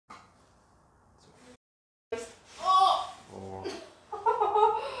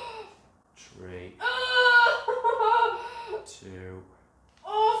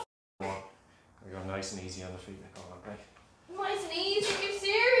nice and easy on the feet, Nicole, okay? Nice and easy, are you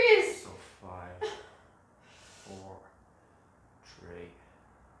serious? So 5, 4, 3,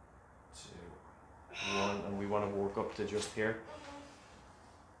 2, 1, and we want to work up to just here.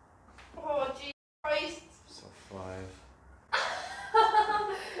 Oh, Jesus Christ. So 5,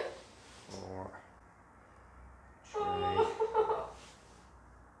 4, 3, 2,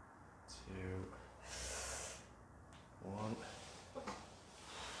 1.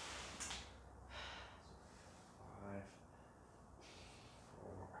 5, 4,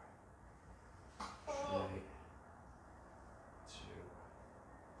 3, 2,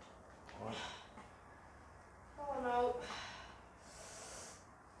 1. Oh no.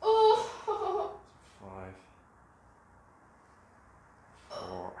 Oh. 5,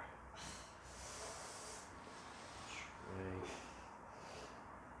 4, 3,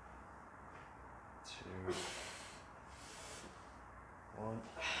 2, 1.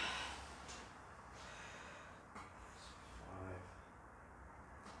 5,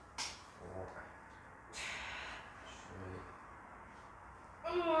 4, 3, 2,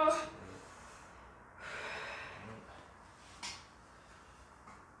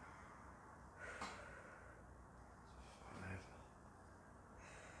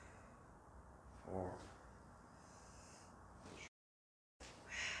 1. 4,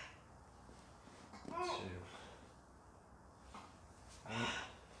 2, 1. 5,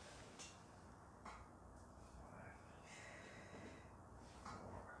 4,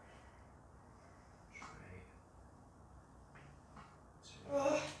 3, 2,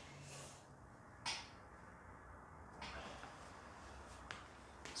 1.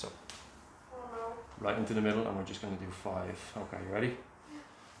 So, right into the middle, and we're just going to do 5. Okay, you ready?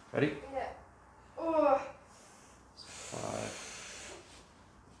 Ready? Yeah. Oh. 5,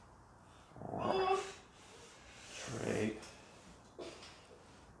 4, 3,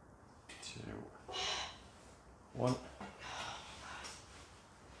 2, 1.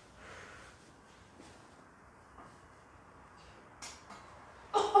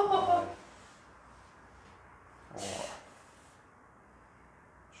 5, 4,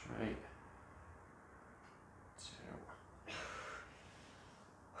 3, 2,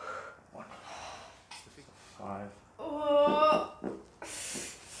 1. 5. Oh.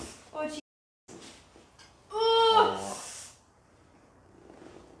 Oh, Jesus. 4,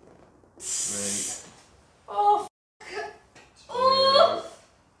 3, Oh. 2,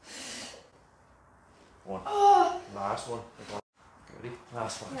 1. Oh. Last one. Ready?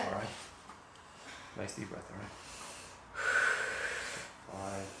 Last one. Yeah. Alright. Nice deep breath, alright?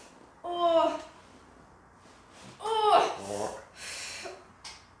 5, Oh. Oh. 4,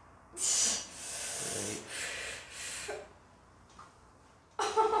 3,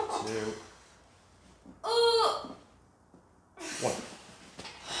 2, Oh. 1.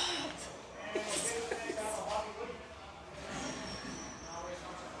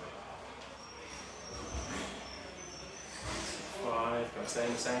 Gonna stay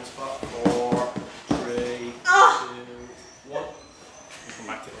in the same spot. 4, 3, 2, 1. Come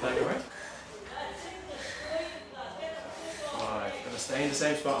back to the leg, alright? 5. Gonna stay in the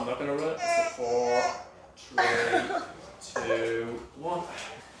same spot. I'm not gonna run it. So 4, 3, 2, 1.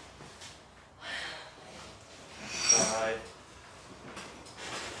 5,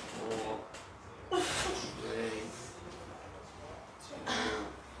 4, 3, 2,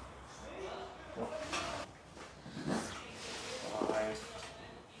 1. 5,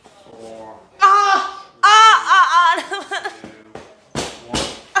 4,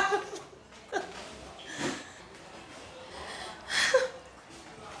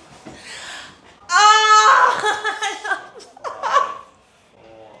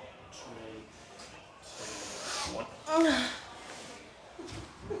 2, 1.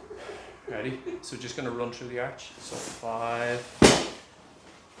 Ready? So just going to run through the arch. So 5,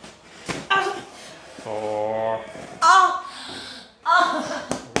 4,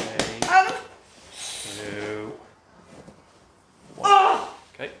 3, 2, 1.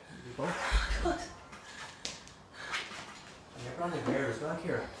 Okay. Keep on. Your brand new hair is back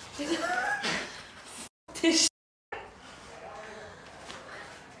here. This.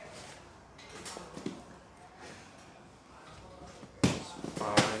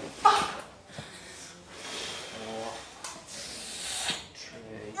 5, 4,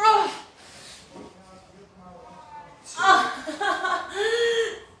 3,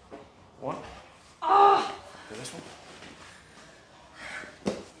 1. Do this one.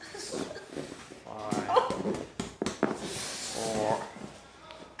 5, 4,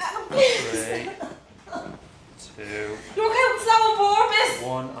 3, 2, You're counting on purpose.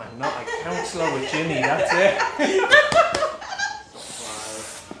 1. I'm not a counsellor with Jimmy, that's it. So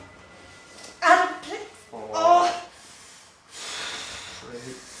 5, Adam, 3,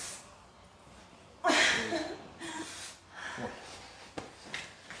 2, 1.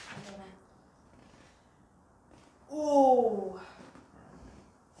 Oh.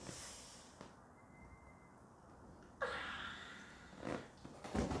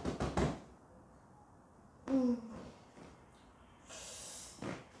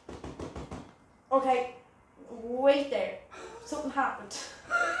 Okay, wait there. Something happened.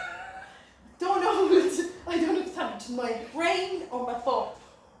 Don't know if it's, I don't know if it's happened to my brain or my foot.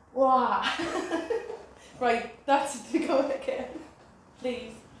 Wow. Right, that's it to go again.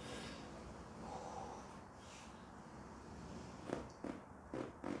 Please.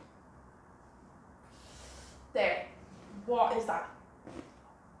 There. What is that?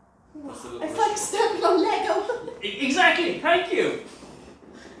 It's like stepping on Lego. Exactly, thank you.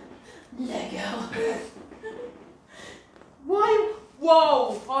 Lego. Why?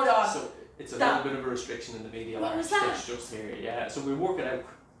 Whoa, hold on. So it's a little bit of a restriction in the medial What arch was that? that's just here. Yeah, so we work it out.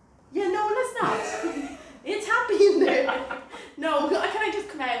 Yeah, no, let's not. It's happy in there. No, can I just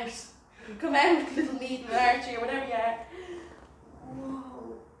come out? Come out, little medial arch or whatever you are.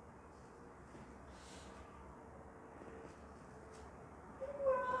 Whoa.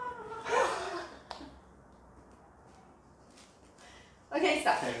 Okay,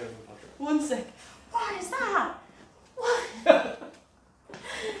 stop. Okay, 1 sec. What is that? What?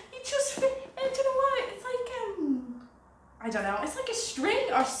 It just fit. I don't know what. It's like I don't know. It's like a string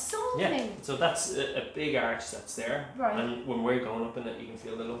or something. Yeah, so that's a big arch that's there. Right. And when we're going up in it, you can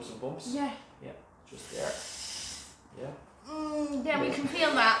feel the lumps and bumps. Yeah. Yeah, just there. Yeah. Yeah, we can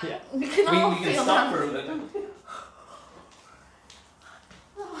feel that. Yeah. We can all We can feel stop that. for a minute.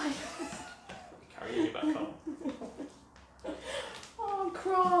 Oh, Carrying you back home. oh, I'm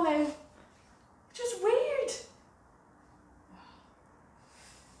crawling. Just weird.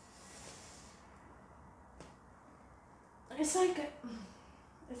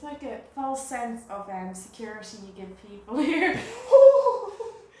 It's like a false sense of security you give people here.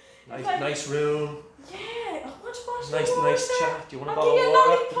 Nice room. Yeah, watch Nice chat. Do you want a I'll bottle give of you a water?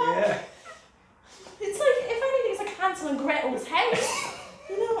 lollipop. Yeah. It's like, if anything, it's like Hansel and Gretel's house.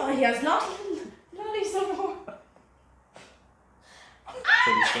 You know, he has lollies somewhere. But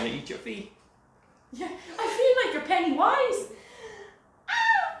he's going to eat your feet. Yeah, I feel like you're Pennywise.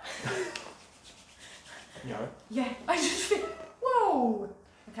 You alright? Yeah, I just feel. Whoa.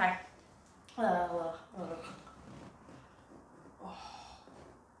 Okay.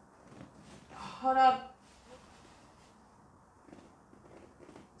 Hold on.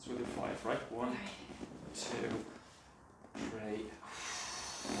 So we'll do 5, right? 1, 2, 3,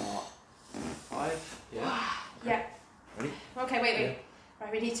 4, 5. Yeah. Yeah. Ready? Okay, wait. Yeah.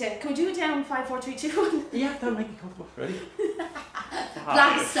 Right, we need to. Can we do it down 5, 4, 3, 2, 1? Yeah, that'll make you comfortable. Ready?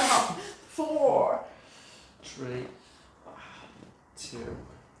 Blast off. 4. 3, 2,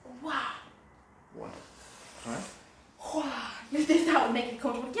 Wow. 1. Alright? Wow. If that would make you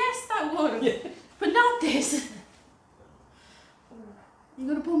comfortable. Yes, that would. Yeah. But not this. You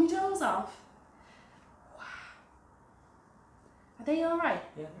gonna pull my toes off? Wow. Are they alright?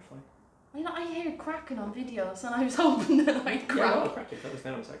 Yeah, they're fine. You know, I hear cracking on videos and I was hoping that I'd Yeah, crack. I'll crack it. That was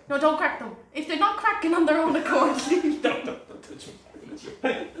down a second. No, don't crack them. If they're not cracking on their own accord, Don't touch me. I hate you.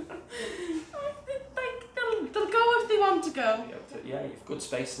 they'll go if they want to go. Yeah, you've good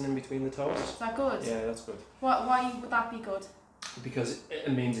spacing in between the toes. Is that good? Yeah, that's good. Why would that be good? Because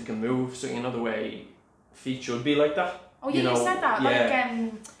it means it can move, so you know the way feet should be like that. Oh yeah, you said that. Yeah.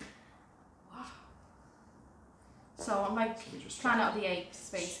 Like so I'm like So we just Planet of the Apes,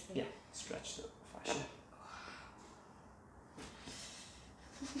 basically. Yeah, stretch the fascia.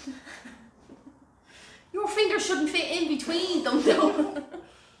 Your fingers shouldn't fit in between them though.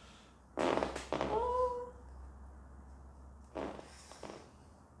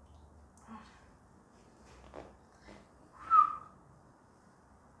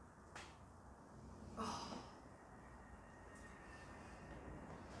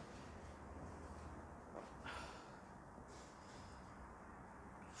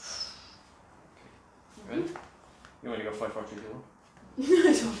 Ready? You want to go 5, 4, 3, 2, 1?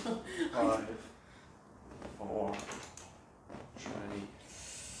 I don't know. 5, 4, 3,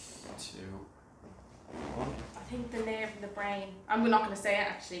 2, 1. I think the nerve in the brain. I'm not going to say it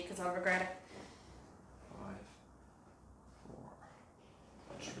actually because I'll regret it. 5,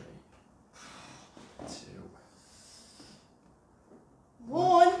 4, 3, 2.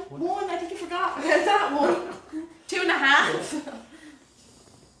 1. I think you forgot about that one. 2.5.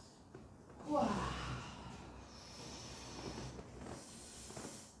 Wow.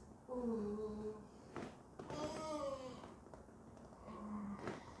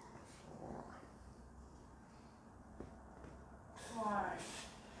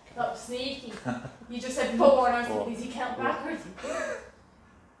 That was sneaky. You just said 4 and I was thinking, is he counting backwards?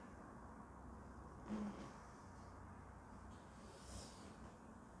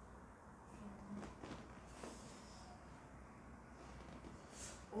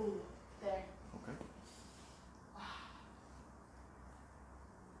 Oh, there. Okay.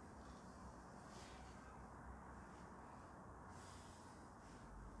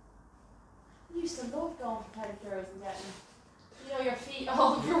 I used to love going for pedicures and getting, you know, your feet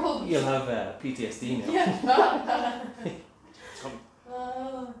all rubbed. You'll have PTSD now. Yeah. Come.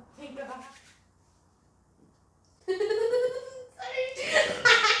 Think of that.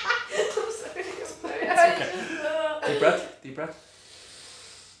 I'm sorry. Okay. Deep breath. Deep breath.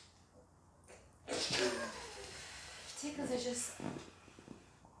 Tickles are just.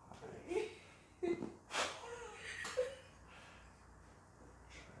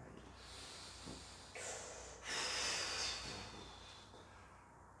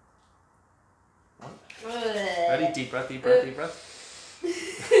 Ready? Deep breath, deep breath, deep breath.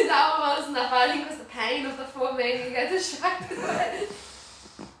 That one wasn't that bad. I think it was the pain of the foot making you get distracted.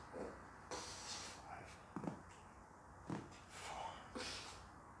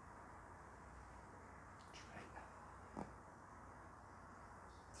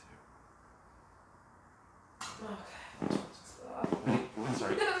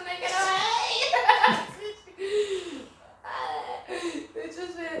 Sorry. Don't make it away! It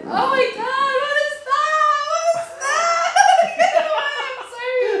just went, oh my god, what is that? What is that? Get away! I'm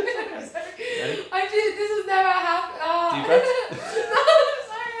sorry. I'm sorry. Ready? This has never happened. Oh. Deep breath. No, I'm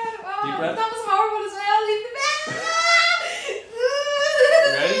sorry. Oh, Deep breath. That was horrible as well. Leave the bed.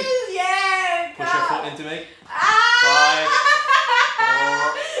 Ready? Yeah. Push your foot into me. 5,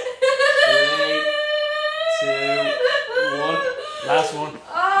 4, 3, 2, 1. Last one. Oh,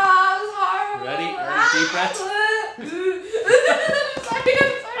 that was horrible. Ready? Ready? Deep breath. I'm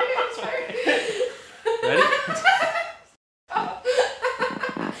sorry. Ready?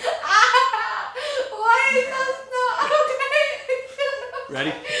 Why is that not okay?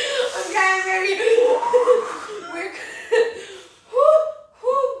 Ready? Okay, baby.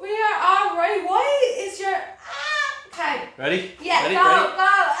 We are all right. Why is your okay? Ready? Yeah, Ready? go, Ready? go.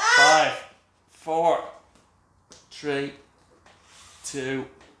 5, 4, 3, 2,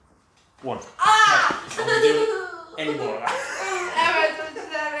 1. Okay. I'm gonna do any more of that.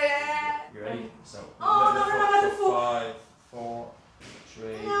 You ready? So. Oh, no, not the foot. 5, 4, 3.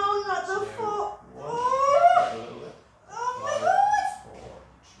 No, not the 2, foot. 1. A little bit. Oh my 5, god. 4,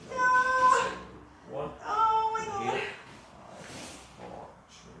 3, 2, 1. Oh my god. Here. 5, 4,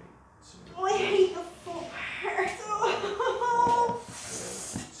 3, 2, Oh, I hate the foot part. Oh.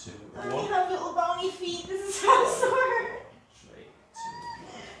 2, I 1. have little bony feet. This is so sore. 3, 2,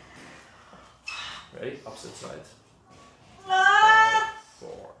 1. Ready? Opposite side. Ah. 5,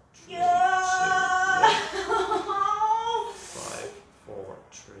 4, 3, 2, 1. Yeah. 5, 4,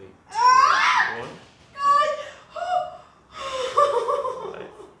 3, 2, 1. God. 5,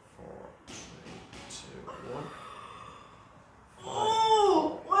 4, 3, 2, 1.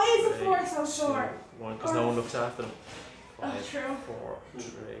 Oh, why is the floor so short? 1, because no one looks after them. 5, Oh, true. 4,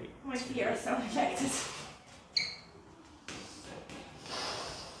 3. My feet are so infected.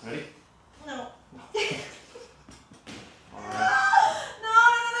 Ready? No. 5, No.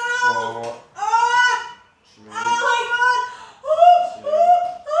 4, Ah. 3, Oh my god. 2,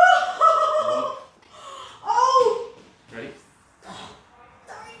 1. Oh. Ready? 5,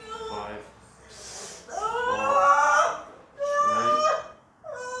 4,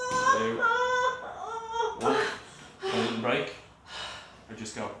 3, 2, 1. Hold and break. Or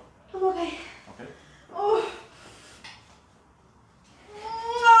just go. I'm okay. Okay. Oh.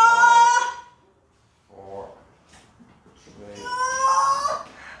 4, 3,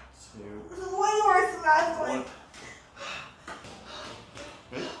 2, This is way worse than last 1. time.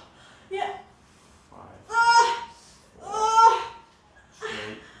 Ready? Yeah. 5, Oh. 3,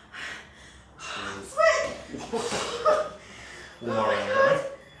 2, Sweat. 1 more round, right?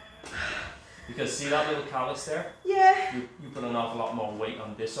 Because see that little callus there? Yeah. You put an awful lot more weight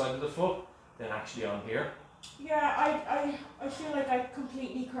on this side of the foot than actually on here. Yeah, I feel like I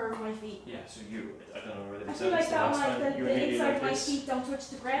completely curve my feet. Yeah, so I don't know whether I you feel said like this the that last like time, you were the nearly inside like of my this. feet don't touch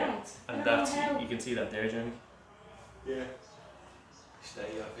the ground. And I don't that's, know how. you can see that there, Jamie. Yeah. Stay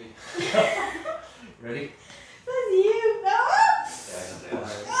happy. Ready? That's you. No. Yeah, I can do that.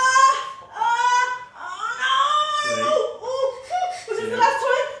 Oh no. Oh, was this the last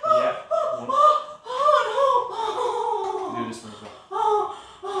time? Yeah. 1. Oh no. Do this one as well. Oh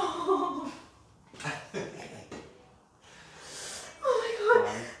my god.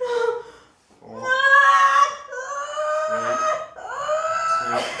 5, 4, 3, 2, 1.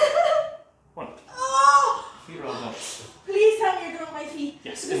 One. Oh! Feet are all done. Please tell me you're doing my feet.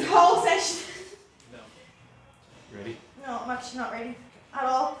 Yes. This whole session. No. Ready? No, I'm actually not ready at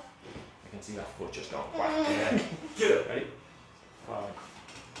all. I can see that foot just going whack. Yeah. Get it. Ready? 5,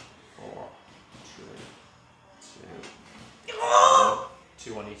 4, 3, 2, 1.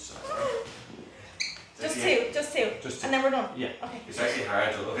 2 on each side. Just two. Just two. And then we're done. Yeah. Okay. It's actually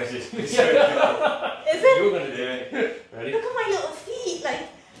hard to look at it. Is it? You're gonna do it. Ready? Look at my little feet, like.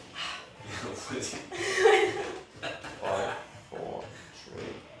 5, 4, 3,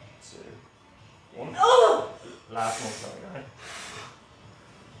 2, 1. Oh! Last one coming, alright?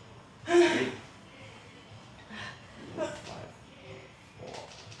 3, 5, 4,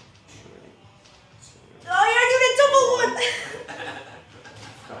 3, 2. Oh, you're doing a double one!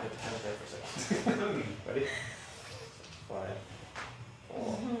 Go ahead, hang there for a second. Ready? 5,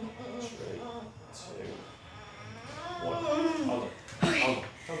 4, 3, 2, 1. Hold on.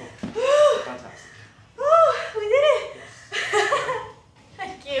 Fantastic. Oh, we did it!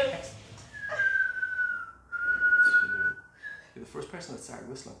 Thank you. You're the first person that started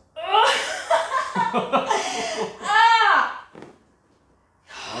whistling. Ah!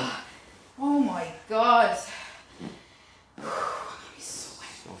 Oh my god.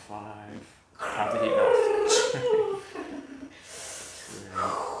 So 5. Have the heat off. 3, 2,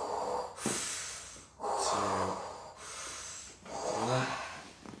 1.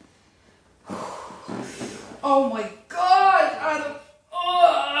 Oh my god! Adam.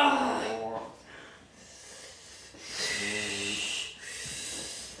 4, 3,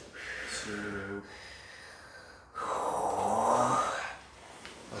 2, 1.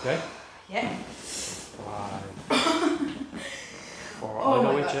 Okay? Yeah. 5, 4. Oh I'll go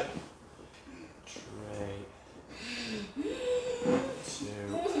my with God. you. 3,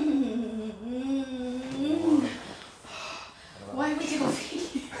 2, 1. Why would you go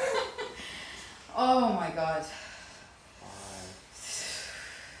feet? Oh my god. 5,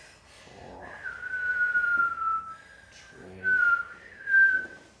 4, 3,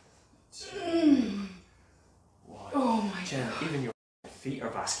 2, 1. Oh my Jen, god. even your feet are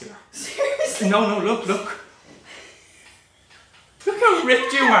vascular. Seriously? No, look. Look how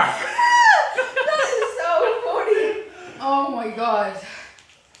ripped you are. That is so funny. Oh my god.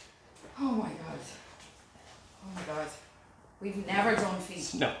 Oh my god. Oh my god. We've never done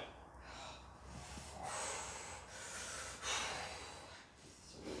feet. No.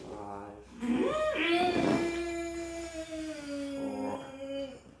 5,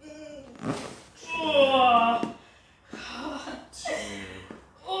 4, 2,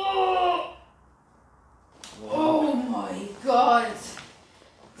 1. Oh my god.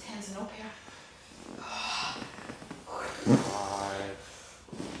 Tensing up here. 5,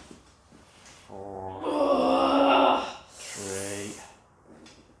 4, 3,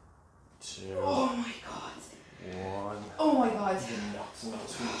 2, Oh my god. 1. Oh my god. You're nuts and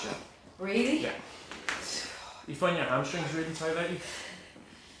nuts, wouldn't you? Really? Yeah. You find your hamstrings really tight lately?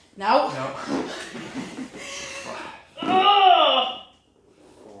 No. No. 4,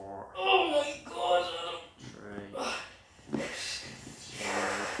 Oh my god. 3, 2,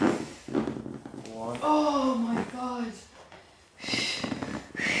 1. Oh my god.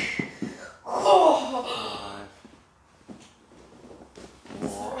 Oh.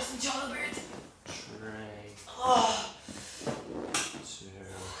 5, 4, Worse than childbirth. 3, Oh. 2,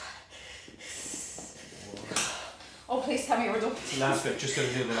 1. Oh, please tell me you were done. Last bit, just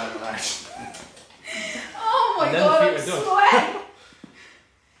gonna do the ladder latch. Oh my And then god, the I'm feet are done. sweating.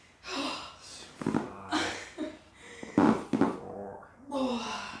 5, 4, Oh.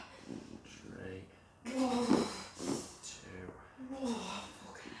 3, Oh. 2, Oh.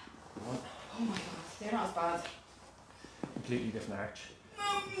 1. Oh my god, they're not as bad. Completely different arch.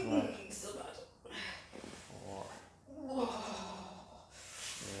 So bad. 4, Oh.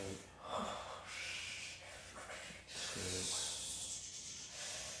 3, 2,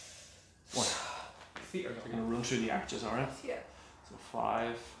 1. Feet are going to run through the arches, alright? Yeah. So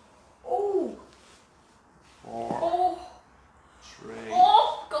 5, Oh. 4, Oh. 3,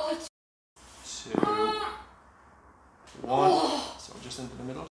 Oh god. 2, 1. So just into the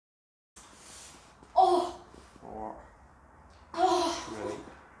middle. Oh. 4, Oh.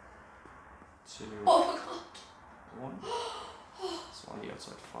 3, 2, Oh my god. 1. So on the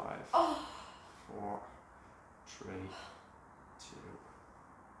outside, 5, Oh. 4, 3, 2,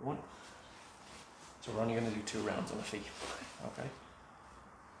 1. So we're only going to do 2 rounds on the feet. Okay.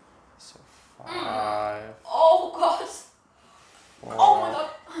 So 5, Oh god. 4, Oh my god.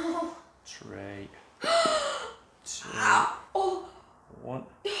 Oh. 3, 2, Oh. 1.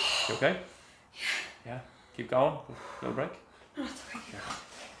 You okay? Yeah. Keep going. Little break. No, it's okay. Okay.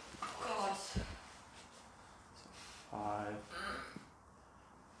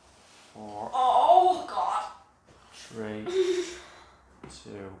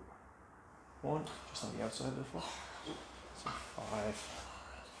 outside of the foot. So 5,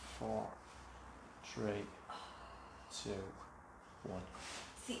 4, 3, 2, 1.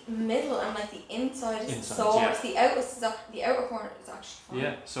 The middle and like the inside is Inside, sore. yeah. The outer corner is actually fine.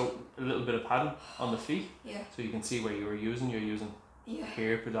 Yeah, so a little bit of padding on the feet. Yeah. So you can see where you're using Yeah.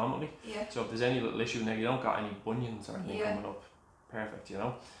 here predominantly. Yeah. So if there's any little issue now, you don't got any bunions or anything Yeah. coming up, perfect, you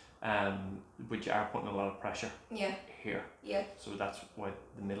know. But you are putting a lot of pressure Yeah. here. Yeah. So that's why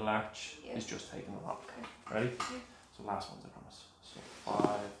the middle arch Yeah. is just taking a lot. Okay. Ready? Yeah. So last ones, I promise. So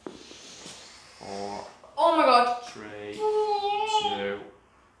 5, 4, Oh my god. 3, Oh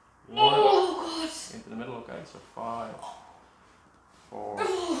 2, 1. god. Into the middle, okay? So 5, 4,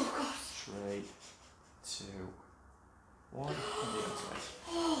 Oh god. 3, 2, 1. On the inside.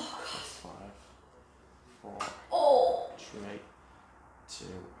 Oh So 5, 4, Oh. 3, 2,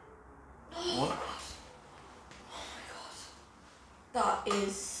 Oh 1. my god. That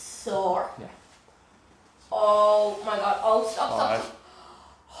is sore. Yeah. Oh my god. Oh, stop, 5. stop.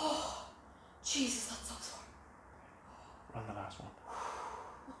 Oh, Jesus, that's so sore. Run the last one.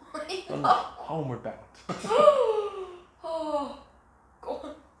 Oh Run my the god. homeward bound. Oh, go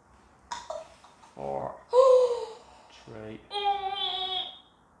on. 4, 3,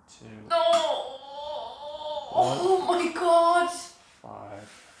 2, No. Oh my god. 5,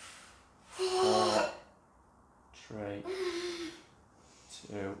 4, 3,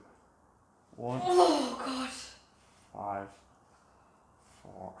 2, 1. Oh god. 5,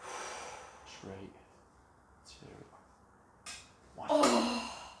 4, 3, 2, 1.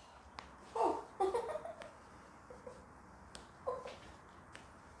 Oh. Oh.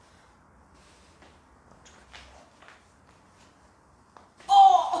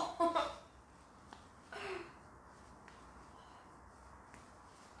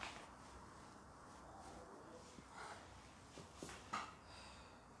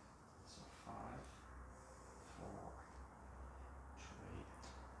 So 5, 4, 3,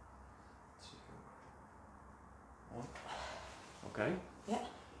 2, 1. Okay. Yeah. 5,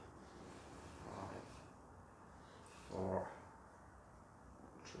 4,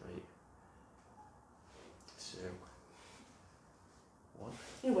 3, 2, 1.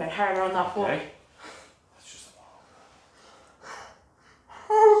 You went harder on that one. Okay. That's just a lot.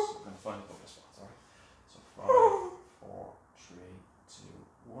 So I'm going to find a couple of spots, alright? So 5, 4, 3, 2,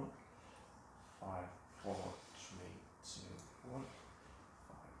 1. 5, 4, 3, 2, 1.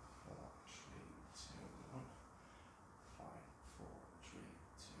 5, 4, 3, 2, 1. 5, 4, 3,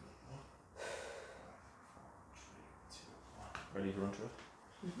 2, 1. 5, 4, 3, 2, 1. Ready to run through it?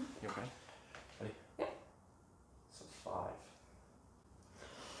 Mm-hmm. You okay? Ready? Yeah. So 5,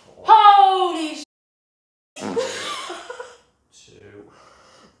 4, Holy sh! 2,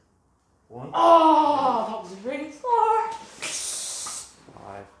 1. Oh, that was really sore.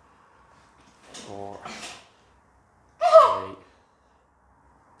 5, 4, 3,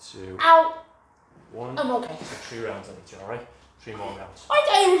 2, Ow. 1. I'm okay. So 3 rounds on each, alright? 3 more rounds. I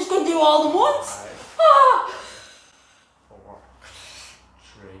thought you were just going to do all at once. 5, Ah. 4,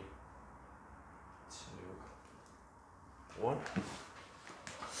 3, 2, 1.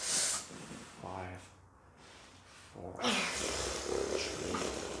 5, 4, 3,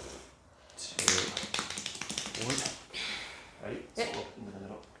 2, 1. Right? So Yep. up into the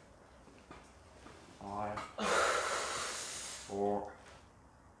middle. 5, 4,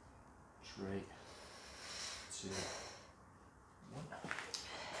 3, 2, 1.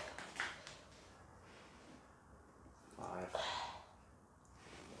 5,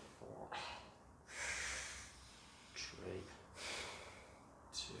 4, 3,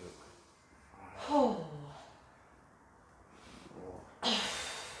 2, 5, Oh. 4,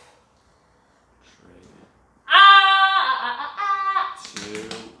 3, Ah. 2,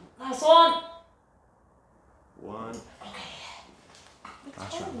 Last one. 1. Okay.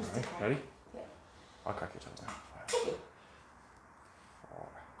 Last round, alright? Ready? Yeah. I'll crack your tongue now. 5, Thank you. 4,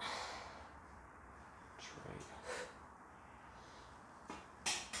 3,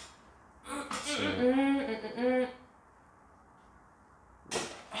 2,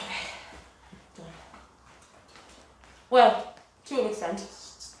 Well, to an extent.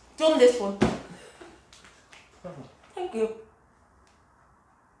 Done this one. Thank you.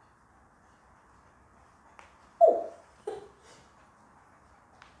 Oh.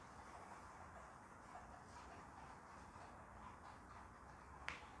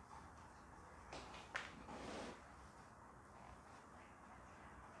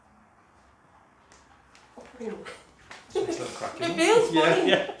 Nice little crack. It feels Yeah, funny.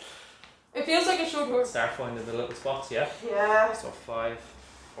 yeah. It feels like a should work. Start finding the little spots, yeah? Yeah. So 5,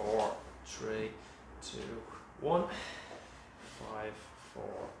 4, 3, 2, 1. 5, 4,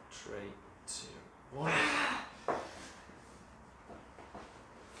 3, 2, 1.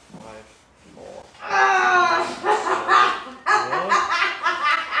 5, 4. 1.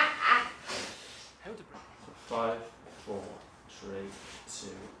 How to break? 5, 4, 3, 2,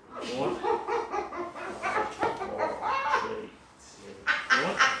 1. 5, 4, 3, 2,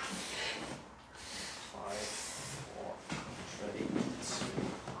 1. 5, 4, 3, 2,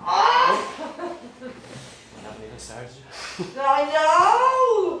 1. I haven't even started yet. I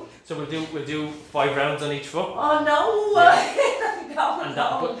know! So we'll do 5 rounds on each foot. Oh no! Yeah. No, And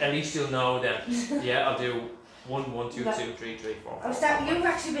that, but at least you'll know then. Yeah, I'll do 1, 1, 2, 2, 3, 3, 4. Oh, that you've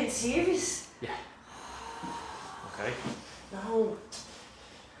actually been serious? Yeah. Okay. No.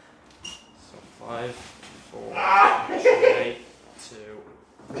 So 5, 4, 3, 2,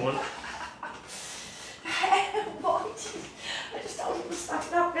 1. What? I just don't understand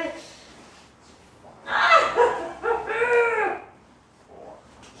that bit. 4,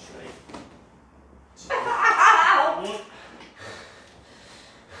 3, 2, 1.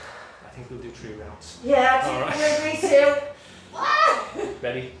 I think we'll do 3 rounds. Yeah, All right. me too.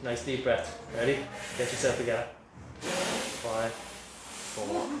 Ready? Nice deep breath. Ready? Get yourself together. 5, 4,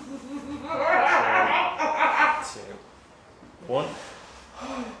 3, 2, 1.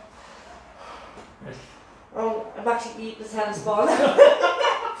 Ready? Oh, I'm actually eating the tennis ball now.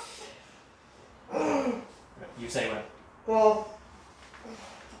 You say when. Go.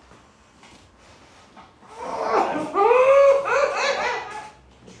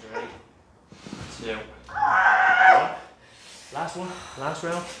 3, 2, 1. Last one. Last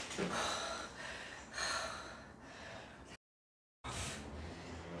round.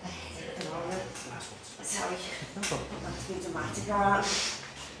 Last one. Sorry, No problem. that's too dramatic, alright?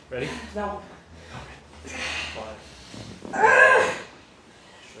 Ready? No. 5, 3,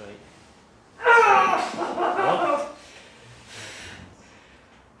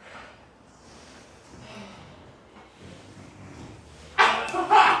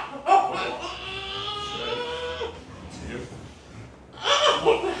 2, 1.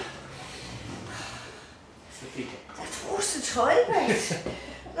 1. It's the feet. That's worse than childbirth.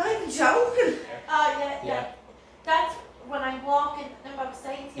 Not even joking. Oh yeah, yeah. Yeah. That's when I'm walking. Remember I was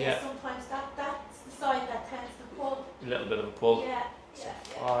saying to you, Yeah. sometimes that's the side that tends to pull. A little bit of a pull. Yeah, yeah,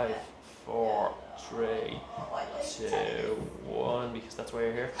 yeah. 5, yeah. 4, 3, Oh, I like 2, tennis. 1, because that's why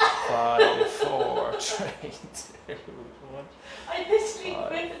you're here. 5, 4, 3, 2, 1. I literally 5,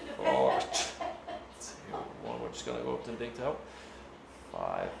 gripping the 4, bed. 3, 2, 1. We're just going to go up to the big toe. 5,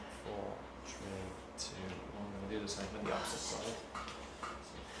 4, 3, 2, 1. I'm going to do the same on the opposite side. So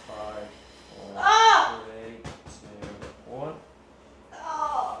 5, 4, Ah! 3, 2, 1.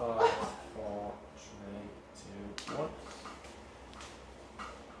 Oh. 5, 4, 3, 2, 1.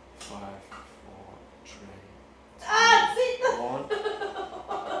 5, 4, 3, 2, Ah, see the 1. 5,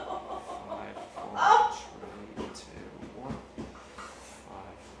 4, 3, 2, 1. 5,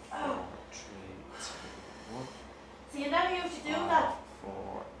 4, 3, 2, 1. So you never used to do that.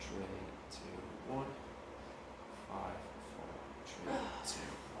 4, 3, 2, 1. 5, 4, 3, 2,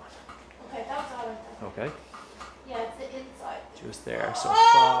 Okay, that was alright then. 1. Okay, Yeah, it's the inside. just there. So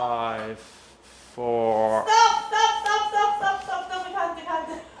 5, 4. Stop! No, we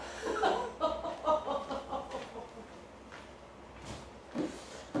can't.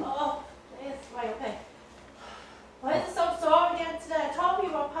 Oh, yes, right, okay. Why is it so sore again today? I thought we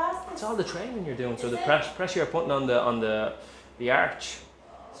were past this. It's all the training you're doing. So Is the it? pressure you're putting on the arch.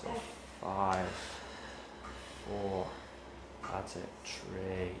 So Okay. 5, 4. That's it.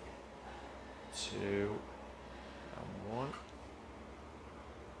 3, 2, and 1.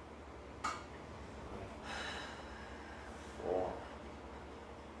 5, 4,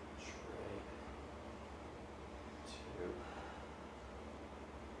 3, 2.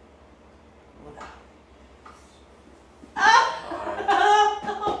 1. 5,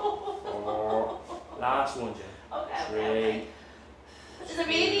 4. Last one, Jen. Okay, 3. okay. Is it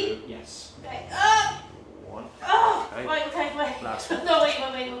really? 2. Yes. Okay. 1. Oh, Okay. right, okay. Last one. No, wait.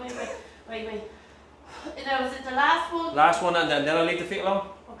 Now, was it the last one? Last one, and then I'll leave the feet alone.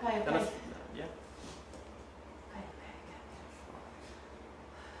 Okay, Then okay. if, yeah. Okay.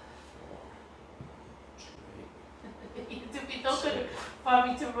 4, 3, You to be looking for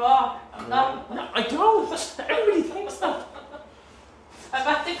me to rock. I'm not. No, I don't. Everybody thinks that. I'm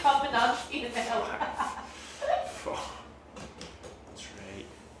at the coming on to you now. 4, 3,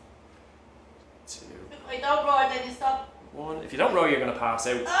 2, If I don't roar, then you stop. 1. If you don't row, you're going to pass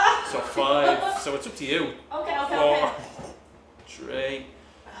out. So 5. So it's up to you. Okay. 4, 3,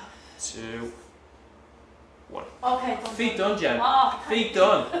 2, 1. Okay. Feet done, Jen. Oh, Feet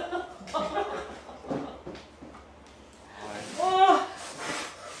done. 5, Oh.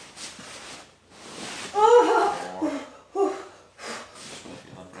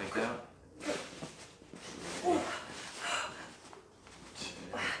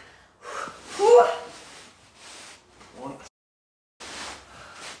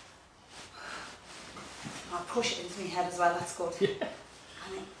 push it into my head as well. That's good. Yeah.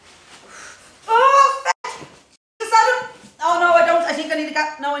 And then, oh, is that it? Oh no, I don't. I think I need a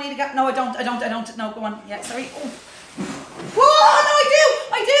gap. No, I need a gap. No, I don't. No, go on. Yeah, sorry. Oh. Whoa, no, I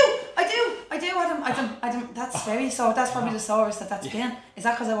do. That's very sore. That's probably the sorest that's been. Is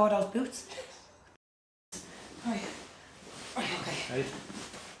that because I wore those boots? Right. Okay. Ready?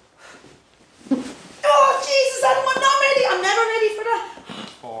 Oh, Jesus, Adam, I'm not ready. I'm never ready for that.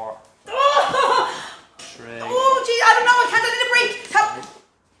 4, Oh, 3. oh geez, I don't know. I can't. I need a break. Help.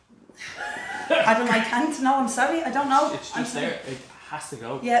 Adam, I can't. No, I'm sorry. I don't know. It's just there. It has to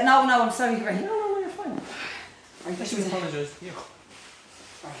go. Yeah, no, I'm sorry. Right. No, you're fine. Right, I should apologise to you.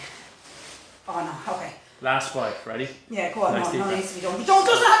 Right. Oh no. Okay. Last 5. Ready? Yeah, go on. Nice No, deep no, breath. needs to be done. You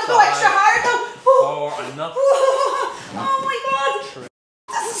doesn't have to go extra hard though. Oh. 4. Enough. Oh my God. 3,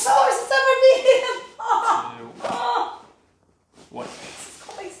 This is so it's ever been. 2, Oh. 1. Jesus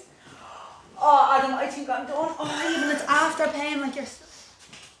Christ. Oh, Adam, I think I'm done. Oh, even it's after pain, like you're.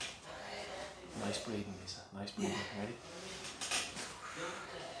 Nice breathing, Lisa. Nice breathing. Yeah. Ready?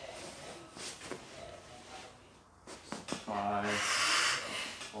 5,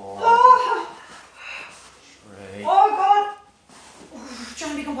 4, Oh, 3, oh God. Oh,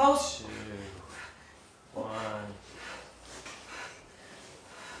 trying to be composed. 2, 1.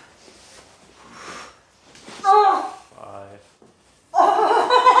 Oh. 5.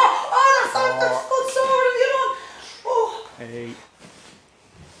 Oh, that's sore in the other one. Oh. 8,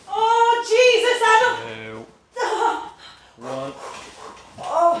 Oh, Jesus, Adam. 2, 1.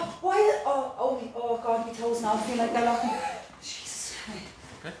 Oh, why? Oh, God, my toes now feel like they're locking. Jesus.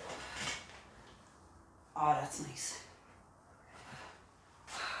 Okay. Oh, that's nice.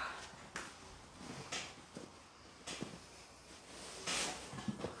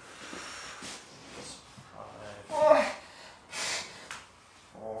 Oh.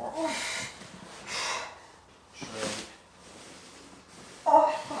 4, 3,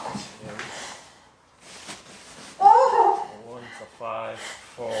 Oh. 2, Oh. 1. So 5,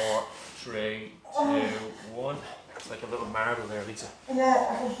 4, 3, 2, 1. It's like a little marble there, Lisa. Yeah,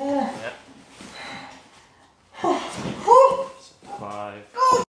 I can feel it. Yeah. Oh. So 5,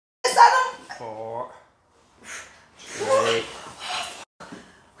 Oh, is that 4, 3,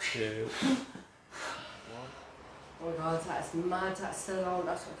 2, 1. Oh my God, that is mad. That's still on.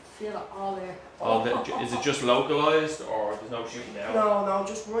 That's what I feel it all there. Oh, is it just localised or there's no shooting now? No,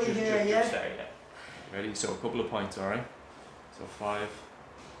 just right Just here, yeah. there, yeah. Ready? So a couple of points, alright? So 5,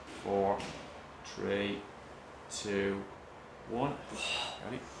 4, 3, 2, 1.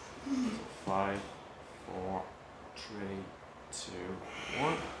 Ready? So 5, 4, 3, 2,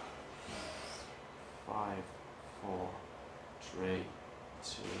 1. 5, 4, 3,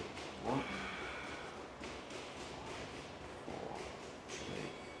 2, 1. 4, 3,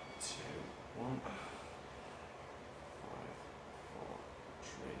 2, 1. 5, 4,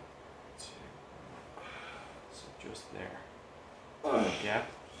 3, 2, 1. So just there. Yeah.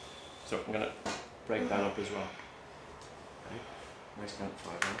 So I'm gonna break that up as well. Okay. Nice count.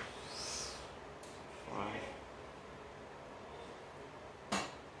 5, right? 5,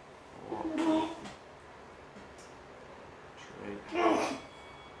 4, 3, 2.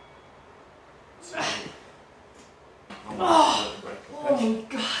 Oh Okay. my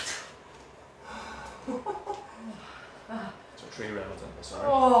God. So 3 rounds on this, alright?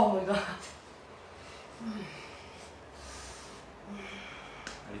 Oh my God.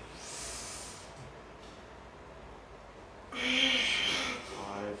 Ready?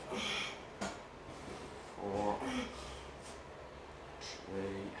 5, 4,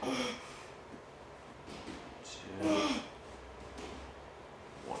 3, 2,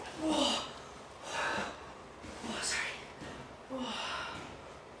 1. Oh, sorry.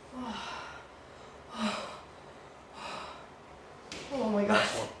 Oh my God.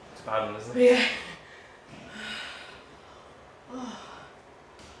 Last one. It's a bad one, isn't it? Yeah.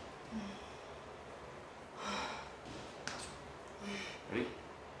 Ready?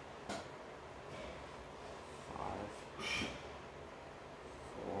 5,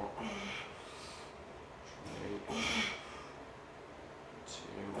 4, 3, 2,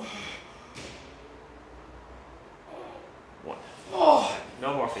 1. Oh.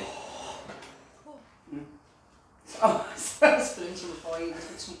 No more feet. Oh, I was flinching before you just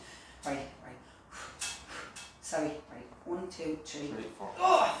switched me. Right. Sorry, right. 1, 2, 3. 3, 4.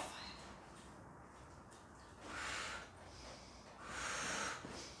 Oh.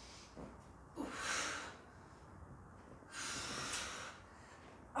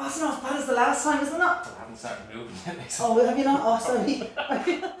 Oh, it's not as bad as the last time, isn't it? I haven't started moving yet. Lisa. Oh, have you not? Oh, sorry. Just that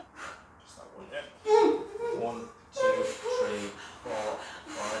one there. 1, 2, 3, 4,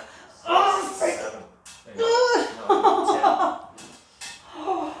 5, 6, 7, 8.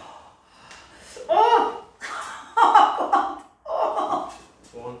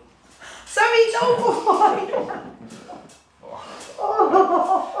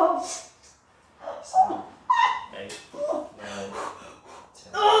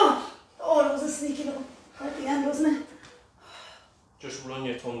 sneaky little at the end, wasn't it? Just run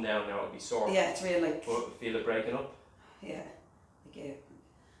your thumb down now, it'll be sore. Yeah, it's real like. But feel it breaking up? Yeah, like a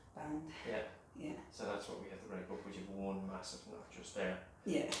band. Yeah. Yeah. So that's what we have to break up, which is one massive knot just there.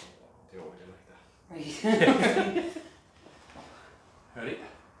 Yeah. Do what we do like that. Right. Ready?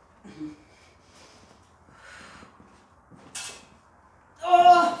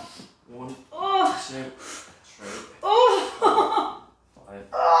 Oh! 1, Oh! 2, 3, Oh! 5,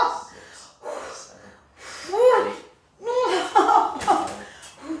 Oh! 6, 7, Oh! 8, 9,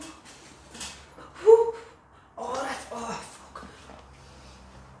 Oh, that's, oh, fuck.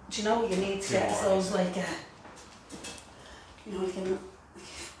 Do you know what you need to Two get more. those, like, you know, like a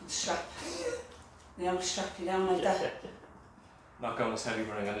strap. You know, strap you down like that. Not going as heavy,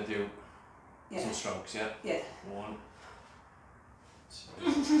 but I'm going to do Yeah. some strokes, yeah? Yeah. 1, 2,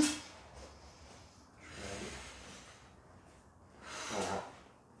 3, 4,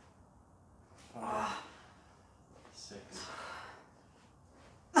 5, 6,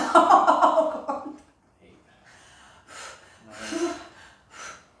 8, 9, 3,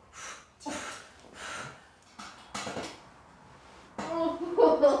 2,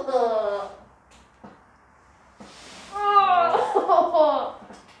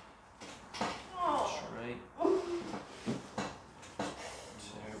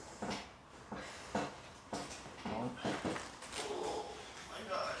 1.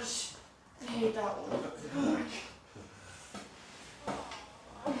 I hate that one.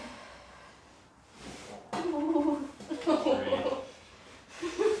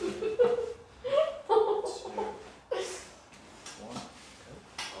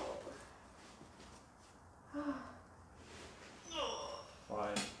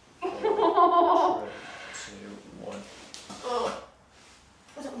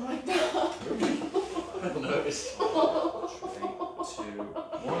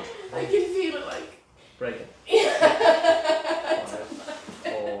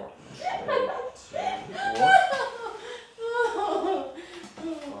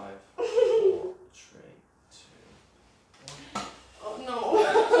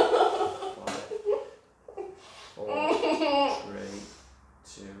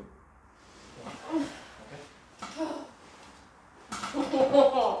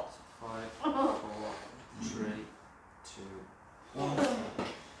 5, 4, 3, 2.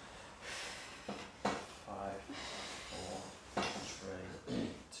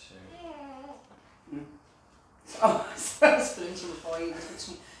 Oh, I was flinching before you just switched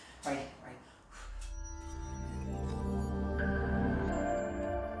me. Right, right.